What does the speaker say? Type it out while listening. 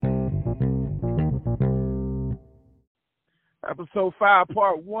Episode 5,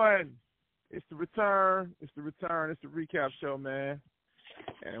 part 1. It's the return. It's the return. It's the recap show, man.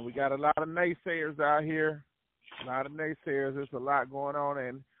 And we got a lot of naysayers out here. A lot of naysayers. There's a lot going on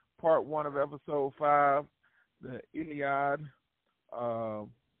in part 1 of episode 5, the Iliad.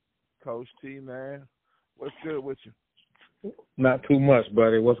 Coach T, man. What's good with you? Not too much,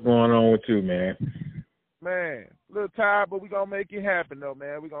 buddy. What's going on with you, man? Man, a little tired, but we're going to make it happen, though,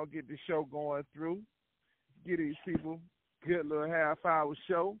 man. We're going to get this show going through. Get these people good little half-hour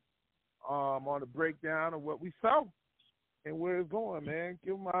show on the breakdown of what we saw and where it's going, man.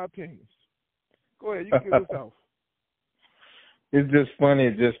 Give them my opinions. Go ahead. You can give us off. It's just funny,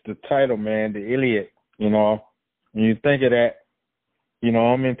 just the title, man, the Iliad, you know. When you think of that, you know,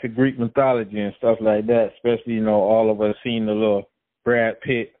 I'm into Greek mythology and stuff like that, especially, you know, all of us seen the little Brad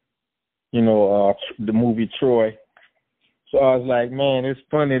Pitt, you know, the movie Troy. So I was like, man, it's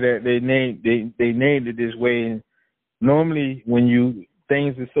funny that they named it this way. And normally when you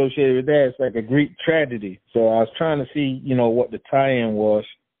things associated with that, it's like a Greek tragedy. So I was trying to see, you know, what the tie-in was,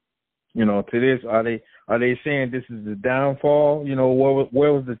 you know, to this. Are they saying this is the downfall? You know,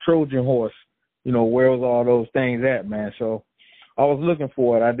 where was the Trojan horse? You know, where was all those things at, man? So I was looking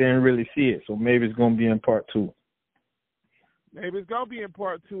for it. I didn't really see it. So maybe it's going to be in part 2. Maybe it's going to be in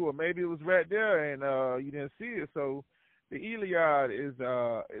part 2, or maybe it was right there and you didn't see it. So the Iliad is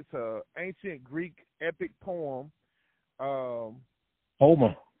it's a ancient Greek epic poem.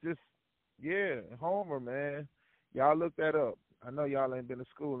 Homer. Homer, man. Y'all look that up. I know y'all ain't been to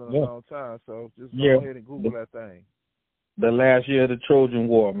school in a long time, so just go ahead and Google that thing. The last year of the Trojan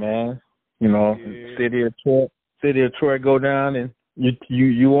War, man. You know, city of Troy go down, and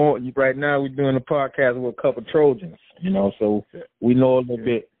you won't. Right now, we're doing a podcast with a couple Trojans. You know, so we know a little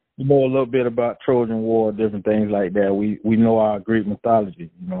bit. We know a little bit about Trojan War, different things like that. We know our Greek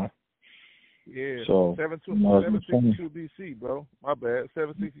mythology. You know. Yeah. So 762 BC, bro. My bad.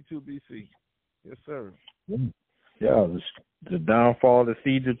 762 BC. Yes, sir. Yeah, the downfall of the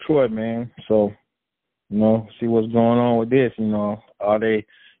siege of Troy, man. So, you know, see what's going on with this. You know, are they?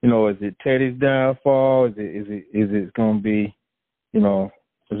 You know, is it Teddy's downfall? Is it going to be, you know,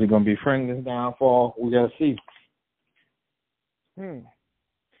 is it going to be Franklin's downfall? We got to see. I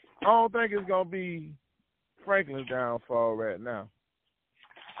don't think it's going to be Franklin's downfall right now.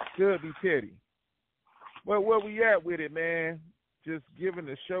 Could be Teddy. But where we at with it, man, just giving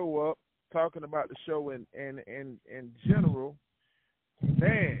the show up, talking about the show in general,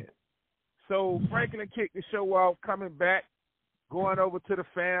 man. So Franklin kicked the show off, coming back, going over to the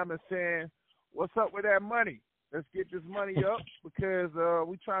fam and saying, what's up with that money? Let's get this money up because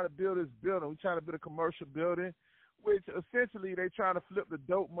we're trying to build this building. We're trying to build a commercial building, which essentially they're trying to flip the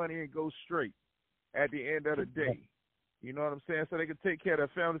dope money and go straight at the end of the day. You know what I'm saying? So they can take care of their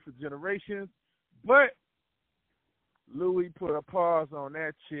families for generations. But Louis put a pause on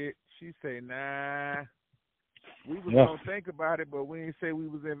that chick. She said, nah, we was going to think about it, but we didn't say we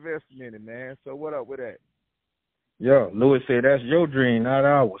was investing in it, man. So what up with that? Yeah, Louis said, that's your dream, not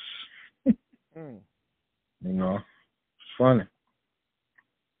ours. You know, it's funny.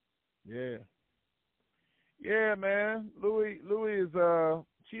 Yeah. Yeah, man. Louis is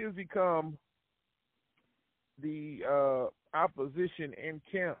she has become the opposition in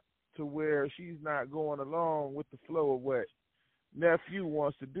camp to where she's not going along with the flow of what Nephew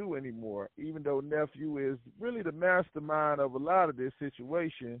wants to do anymore, even though Nephew is really the mastermind of a lot of this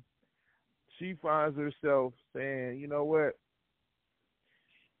situation. She finds herself saying, you know what,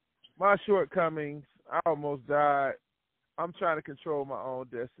 my shortcomings, I almost died. I'm trying to control my own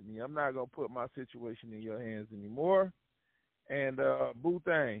destiny. I'm not going to put my situation in your hands anymore. And boo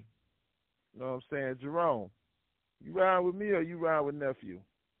thing, you know what I'm saying, Jerome, you ride with me or you ride with Nephew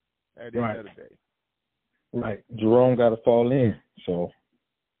at the end of the day? Right. Jerome got to fall in. So,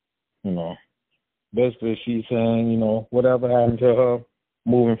 you know, basically she's saying, you know, whatever happened to her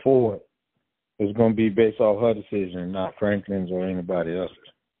moving forward is going to be based off her decision, not Franklin's or anybody else's.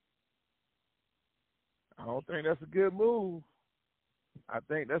 I don't think that's a good move. I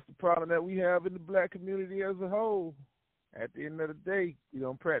think that's the problem that we have in the black community as a whole. At the end of the day, we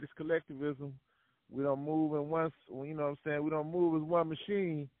don't practice collectivism. We don't move in one, you know what I'm saying? We don't move as one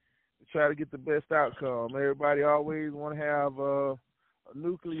machine to try to get the best outcome. Everybody always want to have a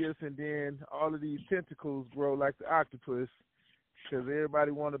nucleus, and then all of these tentacles grow like the octopus because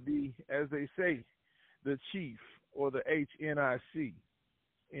everybody want to be, as they say, the chief or the HNIC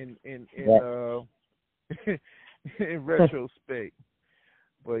in in retrospect.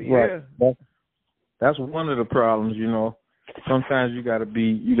 But yeah, that's one of the problems. You know, sometimes you gotta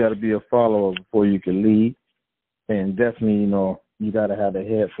be a follower before you can lead, and definitely, you know, you gotta have a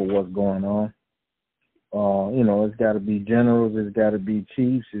head for what's going on. It's got to be generals, it's got to be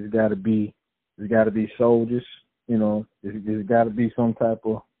chiefs, it's got to be soldiers. There's got to be some type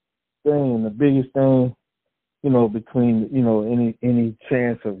of thing. And the biggest thing, between any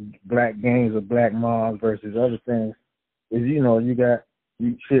chance of black gangs or black mobs versus other things is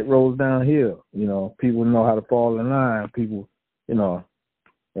shit rolls downhill. People know how to fall in line. People,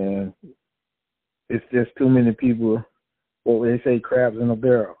 and it's just too many people. What they say, crabs in a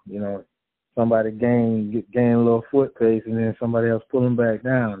barrel. Somebody gain a little foot pace, and then somebody else pull them back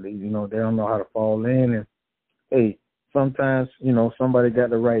down. They don't know how to fall in. And hey, sometimes somebody got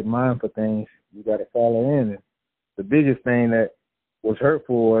the right mind for things. You got to follow in. And the biggest thing that was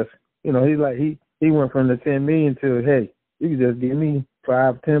hurtful was, he went from the 10 million to, hey, you can just give me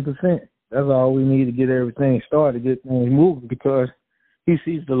 5-10%. That's all we need to get everything started, get things moving, because he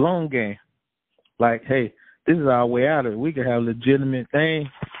sees the long game. Like, hey, this is our way out of it. We can have legitimate things.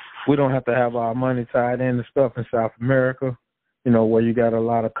 We don't have to have our money tied into stuff in South America, where you got a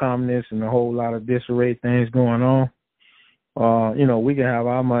lot of communists and a whole lot of disarray things going on. We can have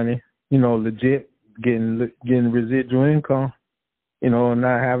our money, legit, getting residual income, and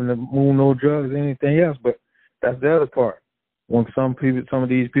not having to move no drugs or anything else. But that's the other part. When some of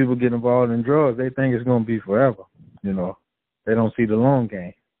these people get involved in drugs, they think it's going to be forever. They don't see the long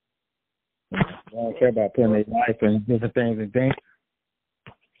game. They don't care about putting their life and different things in danger.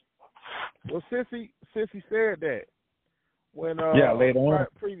 Well, Sissy said that when later on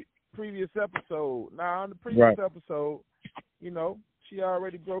previous episode. Now on the previous episode, she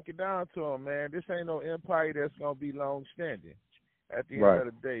already broke it down to him, man. This ain't no empire that's gonna be long standing. At the end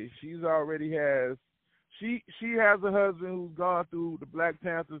of the day, she's already has. She has a husband who's gone through the Black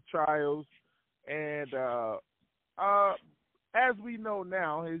Panthers trials, and as we know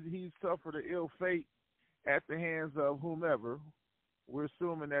now, he's suffered an ill fate at the hands of whomever. We're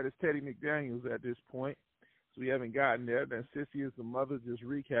assuming that it's Teddy McDaniels at this point, so we haven't gotten there. Then Sissy is the mother, just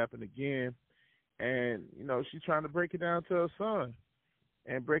recapping again, and she's trying to break it down to her son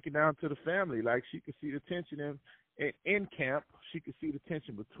and break it down to the family. Like, she could see the tension in camp, she could see the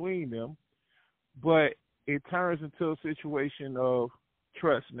tension between them, but it turns into a situation of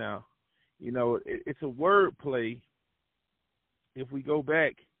trust now. It's a word play. If we go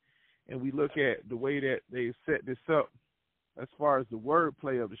back and we look at the way that they set this up, as far as the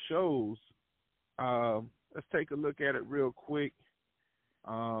wordplay of the shows, let's take a look at it real quick.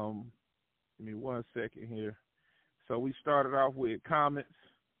 Give me 1 second here. So we started off with comets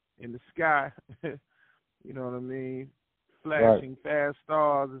in the sky. You know what I mean? Flashing fast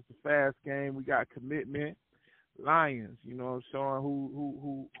stars. It's the fast game. We got commitment. Lions, showing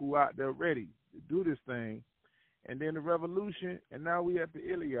who out there ready to do this thing. And then the revolution, and now we at the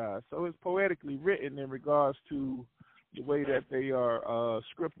Iliad. So it's poetically written in regards to the way that they are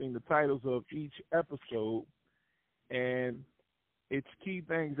scripting the titles of each episode, and it's key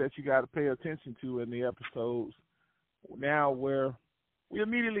things that you got to pay attention to in the episodes. Now, where we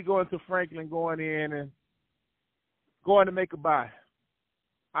immediately go into Franklin going in and going to make a buy.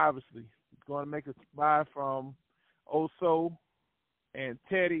 Obviously, he's going to make a buy from Oso, and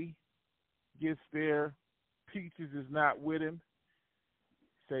Teddy gets there. Peaches is not with him.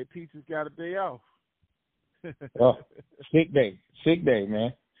 Say Peaches got a day off. Sick day,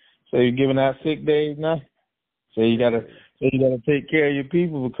 man. So you're giving out sick days now. So you gotta take care of your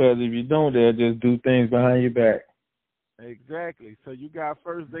people, because if you don't, they'll just do things behind your back. Exactly. So you got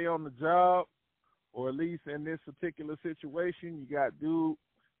first day on the job, or at least in this particular situation, you got dude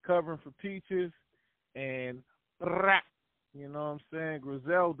covering for Peaches, and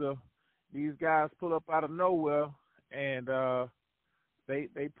Griselda. These guys pull up out of nowhere, and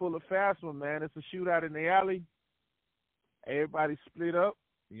They pull a fast one, man. It's a shootout in the alley. Everybody split up.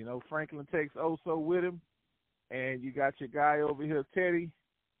 Franklin takes Oso with him, and you got your guy over here, Teddy,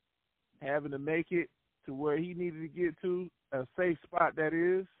 having to make it to where he needed to get to, a safe spot that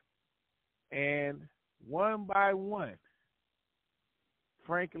is. And one by one,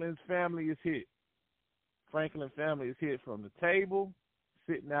 Franklin's family is hit. Franklin's family is hit from the table,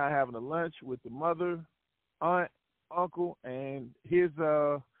 sitting out having a lunch with the mother, aunt, uncle, and his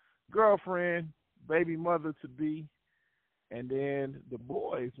girlfriend, baby mother to be, and then the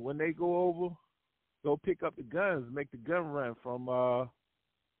boys, when they go pick up the guns, make the gun run from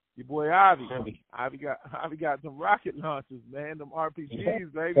your boy Ivy. Ivy got some rocket launchers, man, them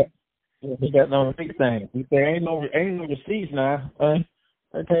RPGs, baby. He got no big thing. He said, ain't no receipts now.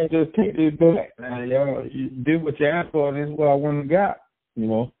 I can't just take this back. Now, y'all, you do what you asked for, and this is what I went and got.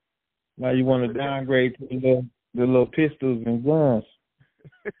 Now you want to downgrade to the little pistols and guns.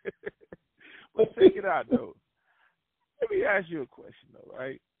 But check it out, though. Let me ask you a question, though,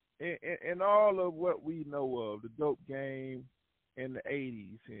 right? in all of what we know of, the dope game in the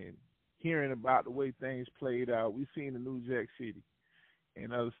 80s and hearing about the way things played out, we've seen the New Jack City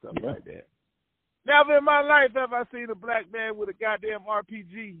and other stuff like that. Never in my life have I seen a black man with a goddamn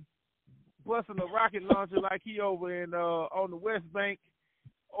RPG busting a rocket launcher like he over in on the West Bank,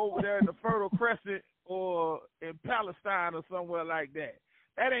 over there in the Fertile Crescent or in Palestine or somewhere like that.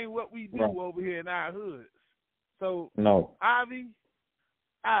 That ain't what we do over here in our hoods. So, no. Ivy,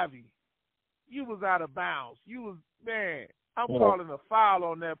 you was out of bounds. You was, man, I'm calling a foul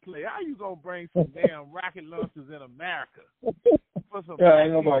on that play. How you going to bring some damn rocket launchers in America? For some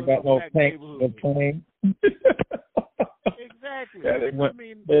ain't nobody got no tanks or plane. Exactly. Yeah, they went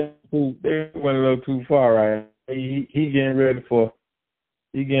a little too far, right? He getting ready for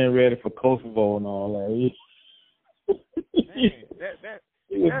Kosovo and all that.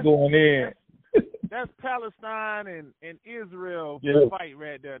 He was going in. That's Palestine and Israel fight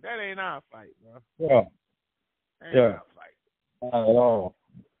right there. That ain't our fight, bro. Yeah. Ain't our fight. Not at all.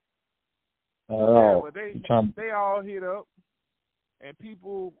 But they all hit up, and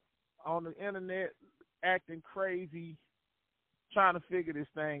people on the internet acting crazy, trying to figure this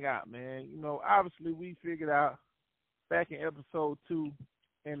thing out, man. You know, obviously we figured out back in episode 2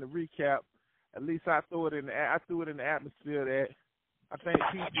 in the recap. At least I threw it in the atmosphere that I think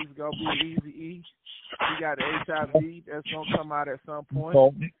Peach is gonna be Easy-E. He got the HIV that's gonna come out at some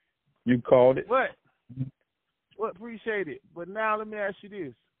point. You called it. But appreciate it. But now let me ask you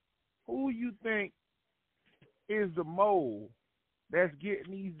this: who you think is the mole that's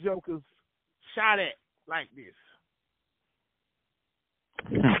getting these jokers shot at like this?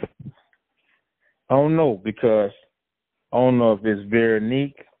 I don't know, because I don't know if it's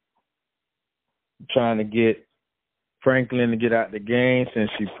Veronique trying to get Franklin to get out the game since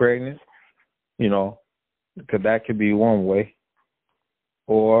she's pregnant, you know, because that could be one way.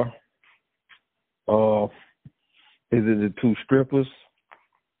 Or is it the two strippers,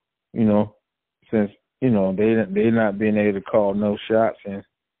 you know, since, you know, they not being able to call no shots, and,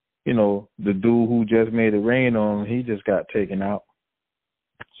 you know, the dude who just made it rain on him, he just got taken out.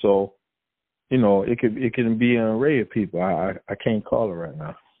 So, you know, it can be an array of people. I can't call it right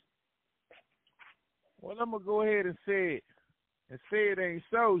now. Well, I'm going to go ahead and say it. And say it ain't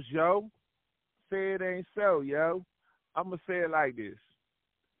so, yo. Say it ain't so, yo. I'm going to say it like this.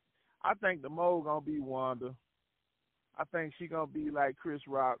 I think the mole going to be Wanda. I think she going to be like Chris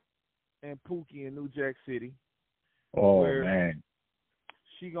Rock and Pookie in New Jack City. Oh, man.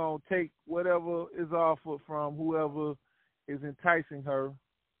 She going to take whatever is offered from whoever is enticing her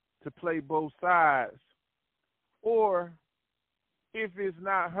to play both sides. Or if it's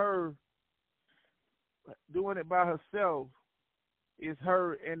not her doing it by herself, it's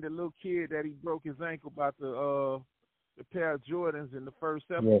her and the little kid that he broke his ankle about the pair of Jordans in the first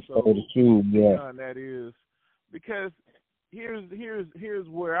episode. Yeah. That is. Because here's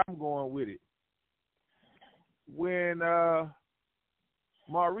where I'm going with it. When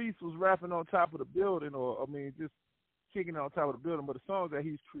Maurice was rapping on top of the building, just kicking on top of the building, but the songs that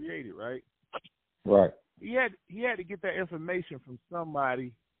he's created, right? Right. He had to get that information from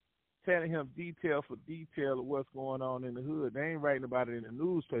somebody telling him detail for detail of what's going on in the hood. They ain't writing about it in the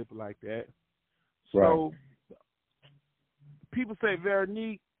newspaper like that. So people say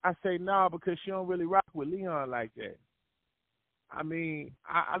Veronique, I say nah, because she don't really rock with Leon like that. I mean,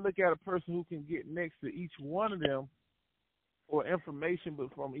 I look at a person who can get next to each one of them, or information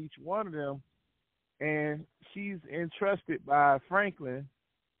but from each one of them, and she's entrusted by Franklin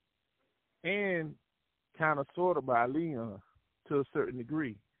and kind of sort of by Leon to a certain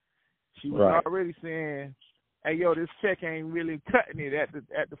degree. She was already saying, hey, yo, this check ain't really cutting it at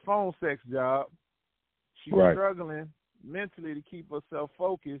the phone sex job. She's struggling mentally to keep herself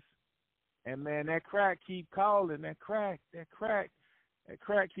focused. And, man, that crack keep calling. That crack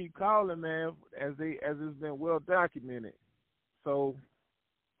keep calling, man, as it's been well documented. So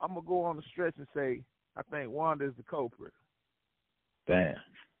I'm going to go on the stretch and say I think Wanda is the culprit. Damn.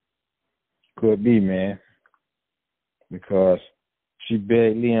 Could be, man. Because she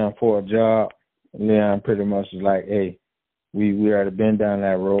begged Leon for a job. Leon pretty much was like, hey, we already been down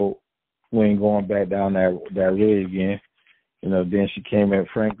that road. We ain't going back down that road again. You know, then she came at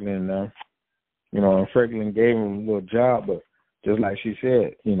Franklin, and Franklin gave him a little job, but just like she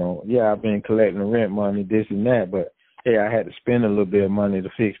said, I've been collecting rent money, this and that, but hey, I had to spend a little bit of money to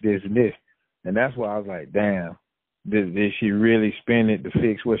fix this and this. And that's why I was like, damn, did she really spend it to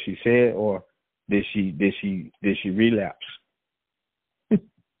fix what she said, or did she relapse?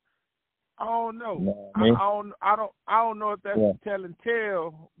 I don't know. You know what I mean? I don't know if that's a tell and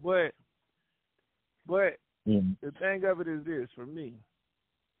tell, but the thing of it is this for me.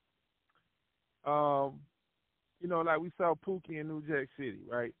 like we saw Pookie in New Jack City,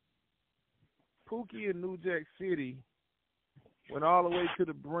 right? Pookie in New Jack City went all the way to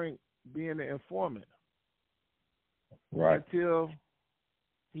the brink being an informant Right. until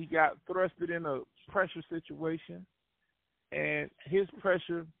he got thrusted in a pressure situation, and his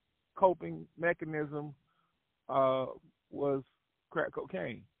pressure coping mechanism was crack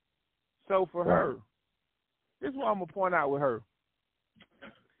cocaine. So for her, this is what I'm gonna point out with her.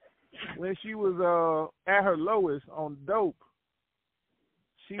 When she was at her lowest on dope,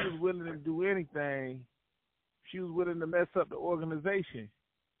 she was willing to do anything. She was willing to mess up the organization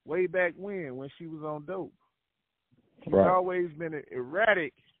way back when she was on dope. She's always been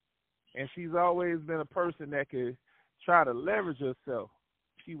erratic, and she's always been a person that could try to leverage herself.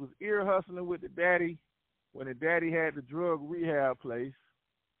 She was ear hustling with the daddy when the daddy had the drug rehab place.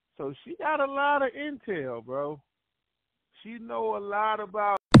 So she got a lot of intel, bro. She know a lot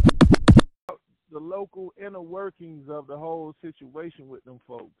about the local inner workings of the whole situation with them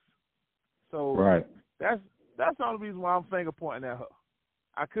folks. So that's the only reason why I'm finger pointing at her.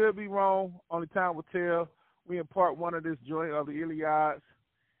 I could be wrong. Only time will tell. We in part one of this joint of the Iliads.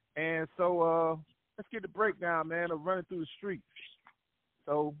 And so let's get the breakdown, man, of running through the streets.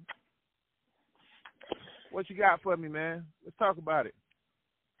 So what you got for me, man? Let's talk about it.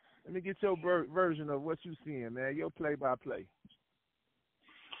 Let me get your version of what you seeing, man, your play-by-play.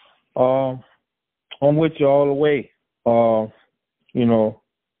 I'm with you all the way.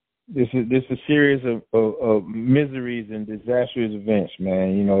 This is a series of miseries and disastrous events,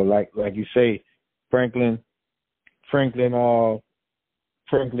 man. Like you say, Franklin said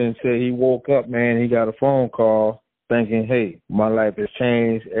he woke up, man. He got a phone call thinking, hey, my life has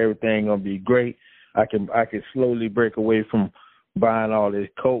changed. Everything gonna be great. I can slowly break away from buying all this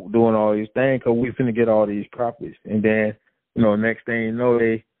coke, doing all these things, because we finna get all these properties. And then, next thing you know,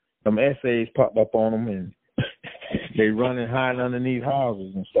 some essays popped up on them, and they running hiding underneath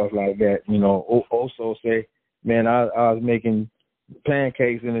houses and stuff like that. Also say, man, I was making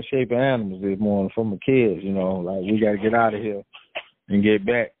pancakes in the shape of animals this morning for my kids. Like, we got to get out of here and get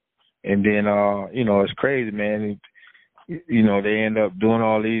back. And then, it's crazy, man. They end up doing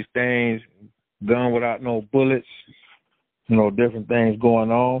all these things, gun without no bullets, different things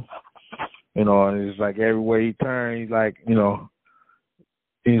going on. And it's like everywhere he turns, he's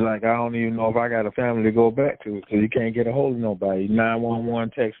like, I don't even know if I got a family to go back to, because he can't get a hold of nobody.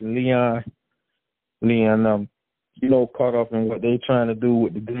 911 texting Leon. Leon, caught up in what they trying to do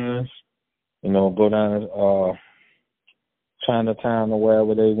with the guns. Go down to Chinatown or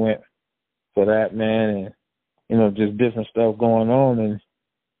wherever they went for that, man. And, just different stuff going on and,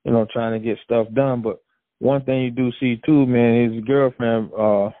 trying to get stuff done. But one thing you do see, too, man, his girlfriend,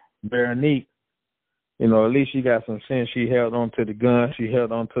 Veronique, at least she got some sense. She held on to the gun. She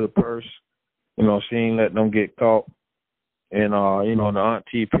held on to the purse. She ain't let them get caught. And, the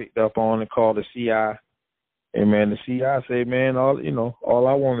auntie picked up on and called the CI. And, man, the CI said, man, all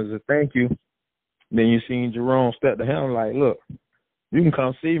I want is a thank you. Then you seen Jerome step to him like, look, you can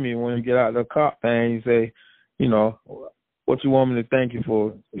come see me when you get out of the cop thing. You say, what you want me to thank you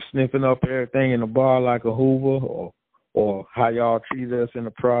for? Sniffing up everything in the bar like a Hoover, or how y'all treat us in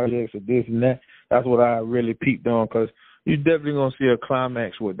the projects, or this and that. That's what I really peeped on, because you're definitely going to see a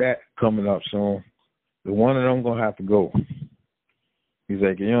climax with that coming up soon. The one of them going to have to go. He's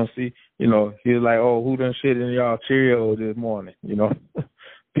like, you don't see, he's like, oh, who done shit in y'all Cheerios this morning?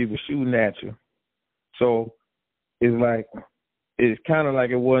 People shooting at you. So it's kind of like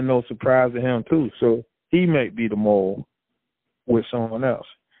it wasn't no surprise to him, too. So he might be the mole with someone else.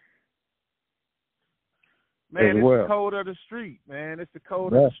 Man, it's the code of the street, man. It's the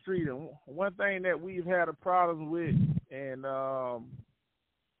code of the street. And one thing that we've had a problem with, and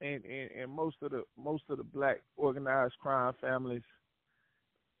most of the black organized crime families,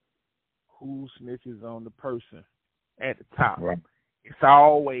 who snitches on the person at the top. Right. It's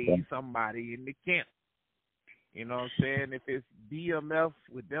always somebody in the camp. You know what I'm saying? If it's BMF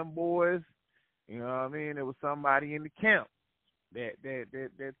with them boys, you know what I mean? It was somebody in the camp that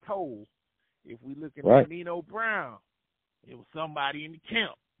told. If we looking at Nino Brown, it was somebody in the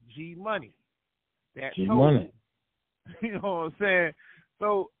camp, G Money, that told. You know what I'm saying?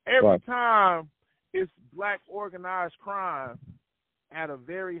 So every time it's black organized crime at a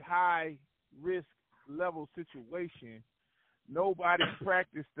very high risk level situation, nobody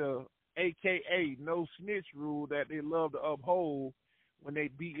practiced the AKA no snitch rule that they love to uphold when they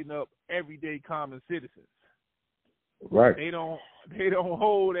beating up everyday common citizens. Right. They don't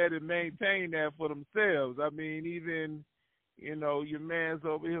hold that and maintain that for themselves. I mean, even, your man's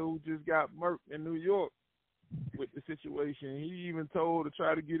over here who just got murked in New York with the situation, he even told to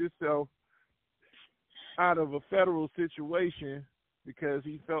try to get himself out of a federal situation because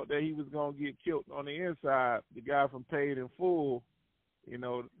he felt that he was going to get killed on the inside. The guy from Paid in Full, you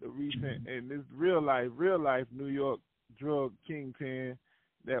know, the recent, and this real life New York drug kingpin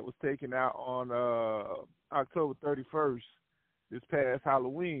that was taken out on October 31st, this past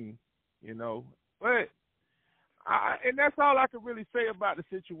Halloween, you know. But and that's all I can really say about the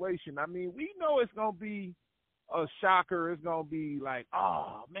situation. I mean, we know it's going to be a shocker. It's going to be like,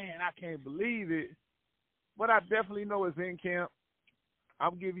 oh, man, I can't believe it. But I definitely know it's in camp.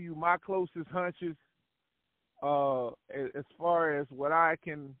 I'm giving you my closest hunches as far as what I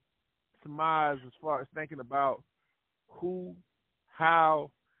can surmise as far as thinking about who, how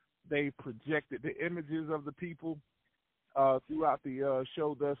they projected the images of the people throughout the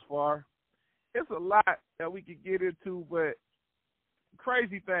show thus far. It's a lot that we could get into, but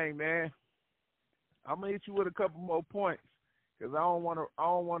crazy thing, man. I'm gonna hit you with a couple more points because I don't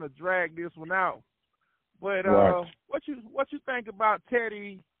want to drag this one out. But right. what you think about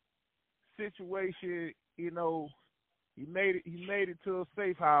Teddy's situation? You know, he made it to a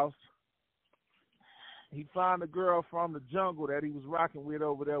safe house. He found a girl from the jungle that he was rocking with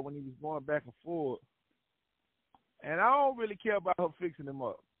over there when he was going back and forth. And I don't really care about her fixing him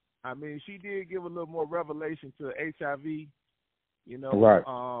up. I mean, she did give a little more revelation to HIV, you know,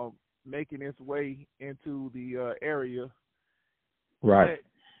 right. Making its way into the area. Right.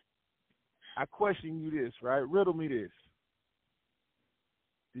 But I question you this, right? Riddle me this.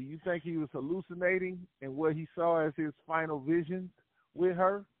 Do you think he was hallucinating in what he saw as his final visions with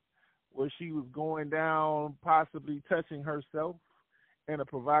her, where she was going down, possibly touching herself in a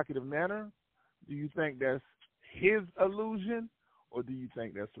provocative manner? Do you think that's his illusion, or do you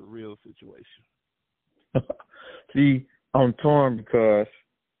think that's a real situation? See, I'm torn because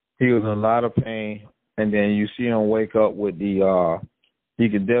he was in a lot of pain, and then you see him wake up with the you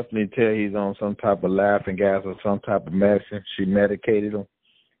can definitely tell he's on some type of laughing gas or some type of medicine. She medicated him.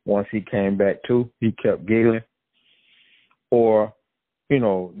 Once he came back to, he kept giggling. Or, you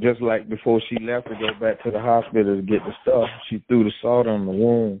know, just like before she left to go back to the hospital to get the stuff, she threw the salt on the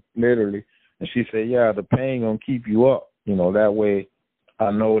wound, literally. And she said, yeah, the pain going to keep you up. You know, that way I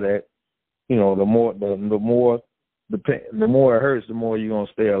know that, you know, the more it hurts, the more you're going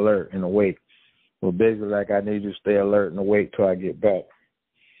to stay alert and awake. So basically, like, I need you to stay alert and awake till I get back.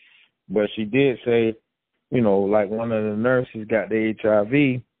 But she did say, you know, like one of the nurses got the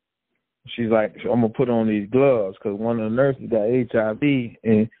HIV. She's like, I'm going to put on these gloves because one of the nurses got HIV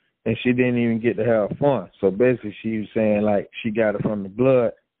and she didn't even get to have fun. So basically she was saying, like, she got it from the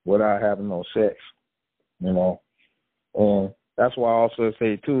blood without having no sex, you know. That's why I also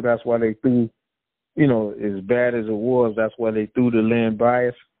say, too, that's why they threw, you know, as bad as it was, that's why they threw the Lynn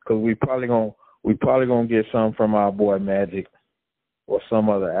Bias, because we probably gonna get some from our boy Magic or some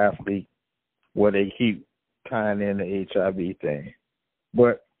other athlete where they keep tying in the HIV thing.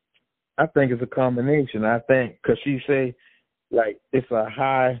 But I think it's a combination. I think because she say, like, it's a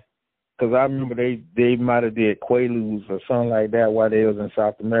high, because I remember they might have did Quaaludes or something like that while they was in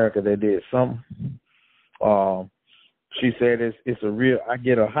South America. They did something. She said it's a real, I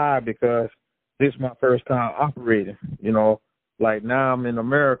get a high because this is my first time operating, you know. Like now I'm in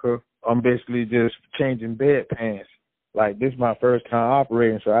America, I'm basically just changing bedpans. Like this is my first time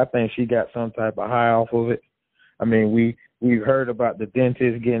operating, so I think she got some type of high off of it. I mean, we've heard about the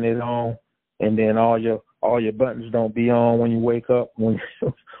dentist getting it on, and then all your buttons don't be on when you wake up when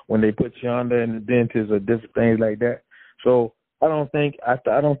they put you under in the dentist or different things like that. So I don't think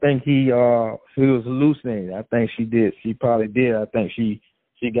he was hallucinating. I think she did. She probably did. I think she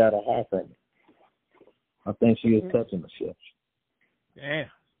got a high from it. I think she was touching herself. Damn.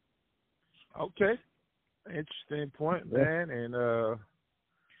 Okay. Interesting point, man. And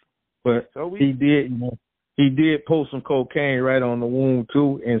but so he did post some cocaine right on the wound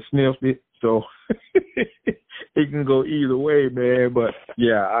too and sniffed it. So it can go either way, man. But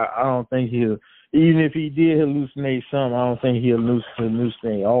yeah, I don't think he'll. Even if he did hallucinate some, I don't think he'll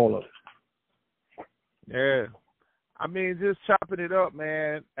hallucinate all of it. Yeah. I mean, just chopping it up,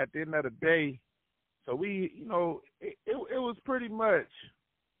 man, at the end of the day. So we, you know, it was pretty much,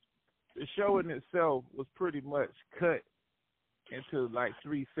 the show in itself was pretty much cut into like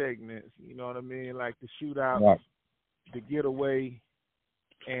 3 segments, you know what I mean? Like the shootout, right, the getaway,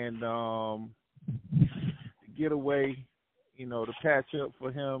 and the getaway, you know, the patch up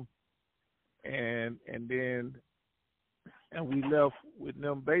for him. And we left with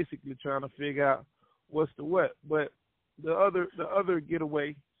them basically trying to figure out what's the what. But the other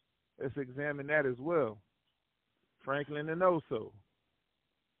getaway, let's examine that as well. Franklin and Oso.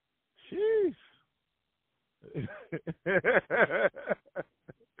 Jeez.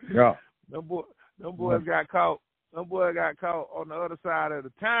 Yeah. Them Them boys got caught. Some boy got caught on the other side of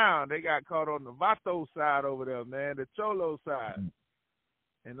the town. They got caught on the Vato side over there, man, the Cholo side.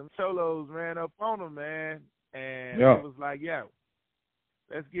 And them Cholos ran up on them, man. And it was like, yeah,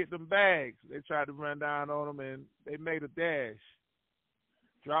 let's get them bags. They tried to run down on them, and they made a dash,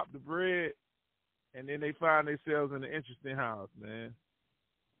 dropped the bread, and then they found themselves in an interesting house, man.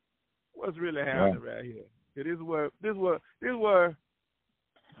 What's really happening right here? This is where,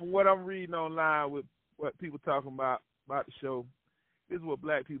 from what I'm reading online with what people talking about the show, this is what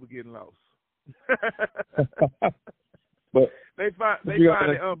black people getting lost. But they find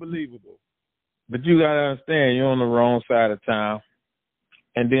it unbelievable. But you gotta understand, you're on the wrong side of town.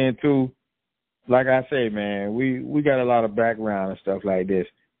 And then too, like I say, man, we got a lot of background and stuff like this.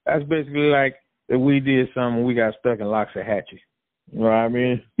 That's basically like if we did something, we got stuck in Loxahatchee. You know what I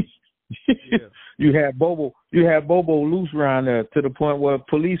mean? Yeah. You had Bobo loose around there to the point where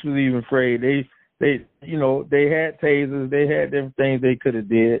police was even afraid. They had tasers, they had different things they could have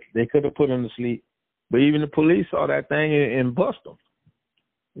did. They could have put them to sleep. But even the police saw that thing and bust them.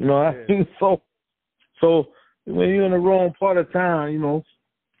 You know, yeah. So when you're in the wrong part of town, you know,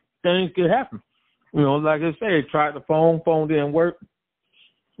 things could happen. You know, like I said, tried the phone didn't work.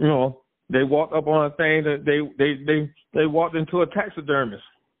 You know, they walked up on a thing that they walked into a taxidermist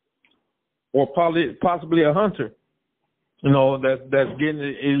or possibly a hunter. You know, that's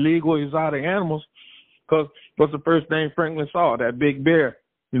getting illegal exotic animals. Because what's the first thing Franklin saw? That big bear,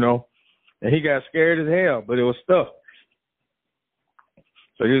 you know. And he got scared as hell, but it was stuffed.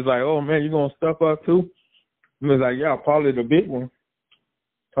 So he was like, oh, man, you going to stuff us too? He was like, yeah, probably the big one.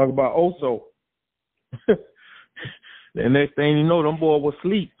 Talk about Oso. The next thing you know, them boys was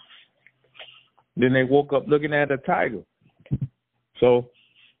asleep. Then they woke up looking at a tiger. So,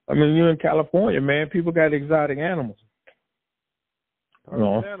 I mean, you're in California, man. People got exotic animals. You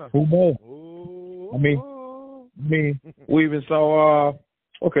know, who knows? I mean, we even saw,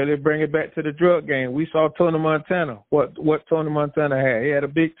 okay, let's bring it back to the drug game. We saw Tony Montana. What Tony Montana had? He had a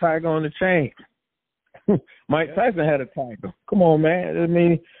big tiger on the chain. Mike Tyson had a tiger. Come on, man. I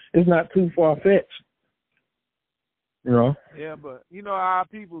mean, it's not too far-fetched. You know? Yeah, but, you know, our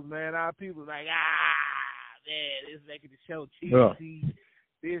people's like, man, it's making the show cheesy,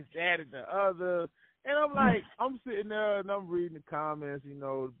 this, that, and the other. And I'm like, I'm sitting there and I'm reading the comments, you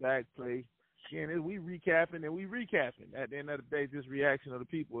know, the back play. And we recapping. At the end of the day, just reaction of the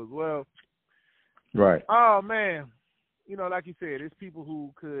people as well. Right. Oh, man. You know, like you said, it's people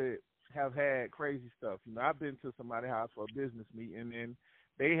who could have had crazy stuff. You know, I've been to somebody's house for a business meeting, and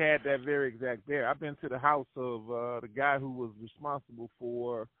they had that very exact bear. I've been to the house of the guy who was responsible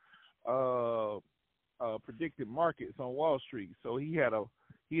for predicted markets on Wall Street. So he had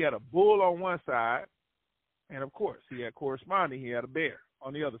a bull on one side, and of course he had corresponding. He had a bear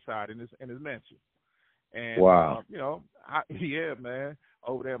on the other side in his mansion. And wow, you know, yeah, man,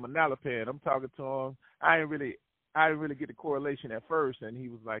 over there in Manalapan, I'm talking to him. I didn't really get the correlation at first, and he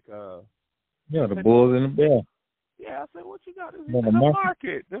was like, yeah, the bulls and the bear. Yeah, I said, what you got? It's in the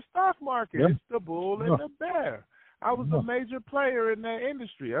market, the stock market. Yeah. It's the bull and the bear. I was a major player in that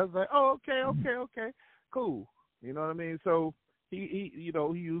industry. I was like, oh, okay, cool. You know what I mean? So he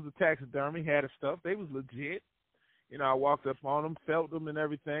used the taxidermy, had his stuff. They was legit. You know, I walked up on them, felt them and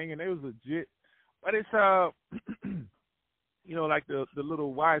everything, and they was legit. But it's you know, like the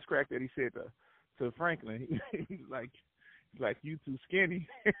little wisecrack that he said to Franklin. He's like, you too skinny.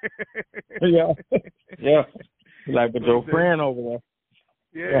 Yeah. Like, but your friend over there.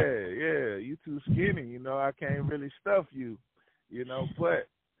 Yeah, you too skinny. You know, I can't really stuff you. You know, but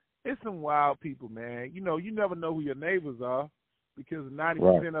it's some wild people, man. You know, you never know who your neighbors are because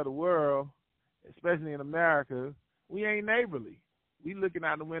 90% of the world, especially in America, we ain't neighborly. We looking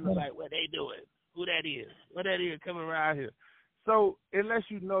out the window like, what they doing? Who that is? What that is coming around here? So unless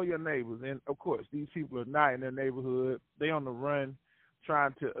you know your neighbors, and of course these people are not in their neighborhood, they on the run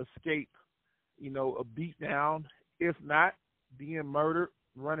trying to escape, you know, a beat down, if not being murdered,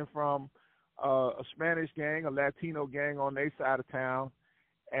 running from a Spanish gang, a Latino gang on their side of town,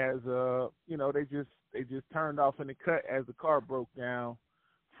 as you know, they just turned off in the cut as the car broke down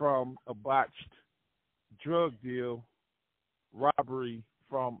from a botched drug deal, robbery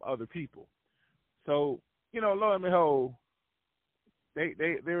from other people. So, you know, lo and behold,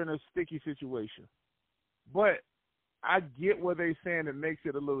 they're in a sticky situation. But I get what they're saying. It makes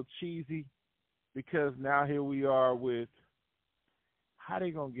it a little cheesy because now here we are with how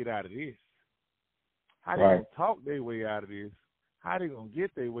they going to get out of this? How they going to talk their way out of this? How they going to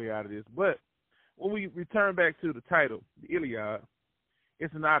get their way out of this? But when we return back to the title, the Iliad,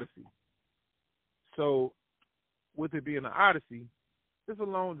 it's an odyssey. So with it being an odyssey, it's a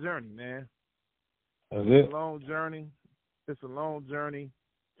long journey, man. That's It's a it. long journey. It's a long journey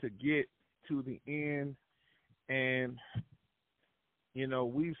to get to the end. And,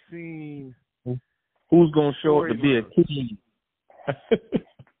 we've seen Who's gonna show up to be a storylines. key?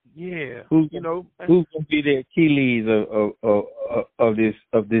 Yeah, who's who's gonna be the Achilles of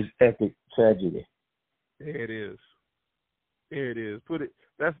this epic tragedy? there it is. There it is.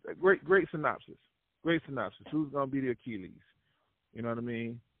 That's a great synopsis. Great synopsis. Who's going to be the Achilles? You know what I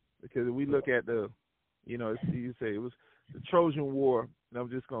mean? Because if we look at you say it was the Trojan War, and I'm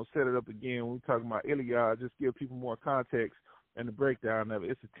just going to set it up again. When we talking about Iliad, just give people more context and the breakdown of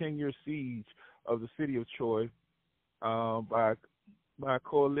it. It's a 10-year siege of the city of Troy by a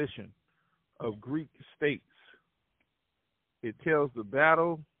coalition of Greek states. It tells the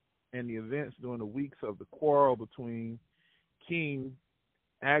battle and the events during the weeks of the quarrel between King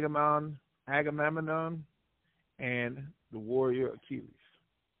Agamemnon and the warrior Achilles.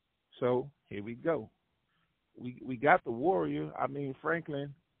 So here we go. We got the warrior. I mean,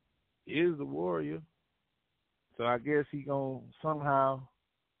 Franklin is the warrior. So I guess he gonna somehow,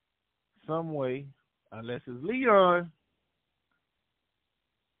 some way, unless it's Leon.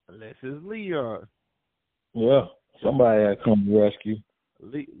 Yeah, somebody had to come to rescue.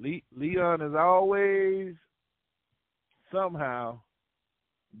 Leon has always somehow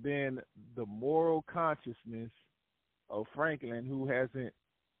been the moral consciousness of Franklin, who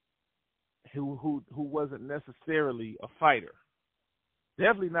wasn't necessarily a fighter.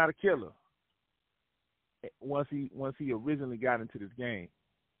 Definitely not a killer. Once he originally got into this game,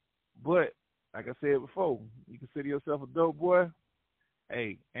 but like I said before, you consider yourself a dope boy.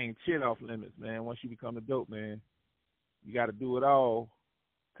 Hey, ain't shit off limits, man. Once you become a dope man, you got to do it all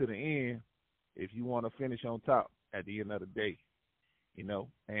to the end if you want to finish on top at the end of the day.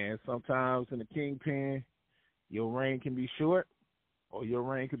 And sometimes in the kingpin, your reign can be short or your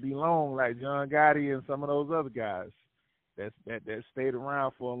reign could be long, like John Gotti and some of those other guys that stayed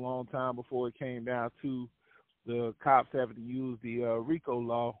around for a long time before it came down to the cops having to use the RICO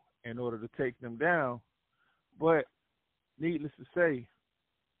law in order to take them down. But needless to say,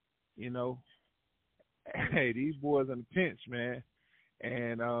 hey, these boys in a pinch, man.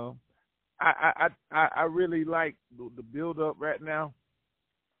 And I really like the build up right now.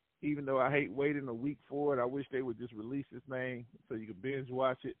 Even though I hate waiting a week for it, I wish they would just release this thing so you could binge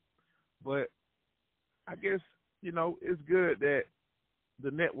watch it. But I guess, it's good that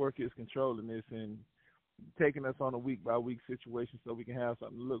the network is controlling this and taking us on a week by week situation so we can have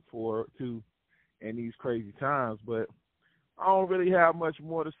something to look forward to in these crazy times. But I don't really have much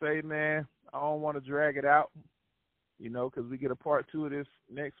more to say, man. I don't want to drag it out, because we get a part 2 of this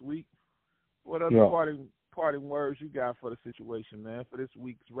next week. What other parting words you got for the situation, man, for this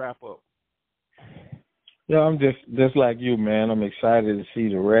week's wrap up? Yeah, I'm just like you, man. I'm excited to see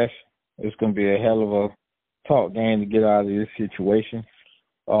the rest. It's gonna be a hell of a talk game to get out of this situation.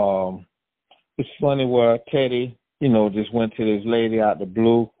 It's funny where Teddy, just went to this lady out the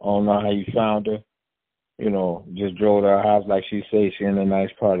blue. I don't know how you found her. Just drove to her house like she says she's in a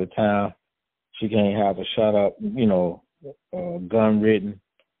nice part of town. She can't have a shut up, gun-ridden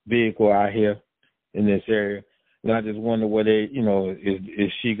vehicle out here in this area. And I just wonder whether,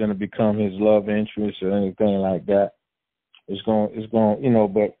 is she going to become his love interest or anything like that? It's going,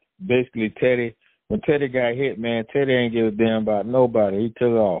 but basically when Teddy got hit, man, Teddy ain't give a damn about nobody. He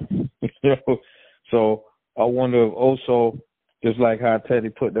took off, So I wonder if Oso, just like how Teddy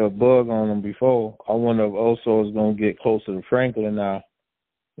put the bug on him before, I wonder if Oso is going to get closer to Franklin now,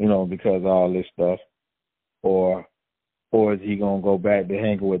 because of all this stuff. Or is he going to go back to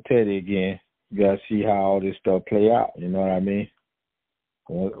hanging with Teddy again? You got to see how all this stuff play out, you know what I mean?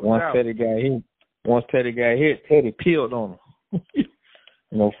 Once Teddy got hit, Teddy peeled on him.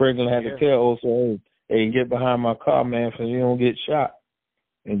 Franklin had to tell Oso, hey, get behind my car, man, so you don't get shot.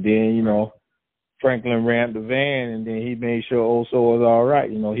 And then, Franklin rammed the van, and then he made sure Oso was all right.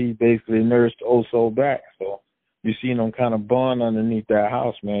 He basically nursed Oso back. So you seen them kind of bond underneath that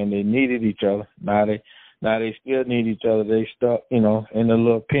house, man. They needed each other. Now they still need each other. They stuck, in the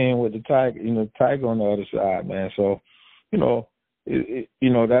little pen with the tiger, tiger on the other side, man. So,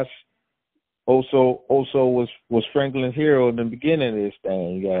 that's Oso was Franklin's hero in the beginning of this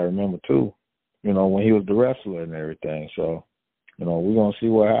thing. You gotta remember too, when he was the wrestler and everything. So, we're gonna see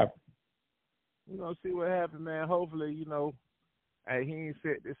what happens. We're going to see what happens, man. Hopefully, hey, he ain't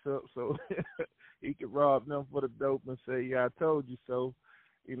set this up so he can rob them for the dope and say, yeah, I told you so.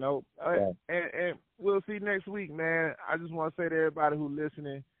 And we'll see next week, man. I just want to say to everybody who's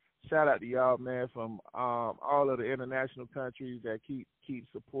listening, shout out to y'all, man, from all of the international countries that keep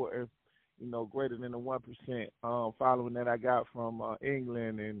supporting, greater than the 1%. Following that I got from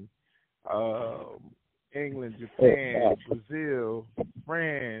England and England, Japan, Brazil,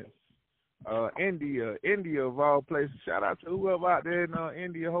 France, India of all places. Shout out to whoever out there in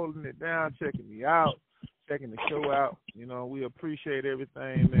India holding it down, checking me out, checking the show out. You know, we appreciate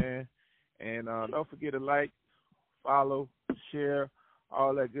everything, man. And don't forget to like, follow, share,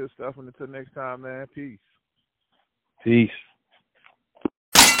 all that good stuff. And until next time, man, peace. Peace.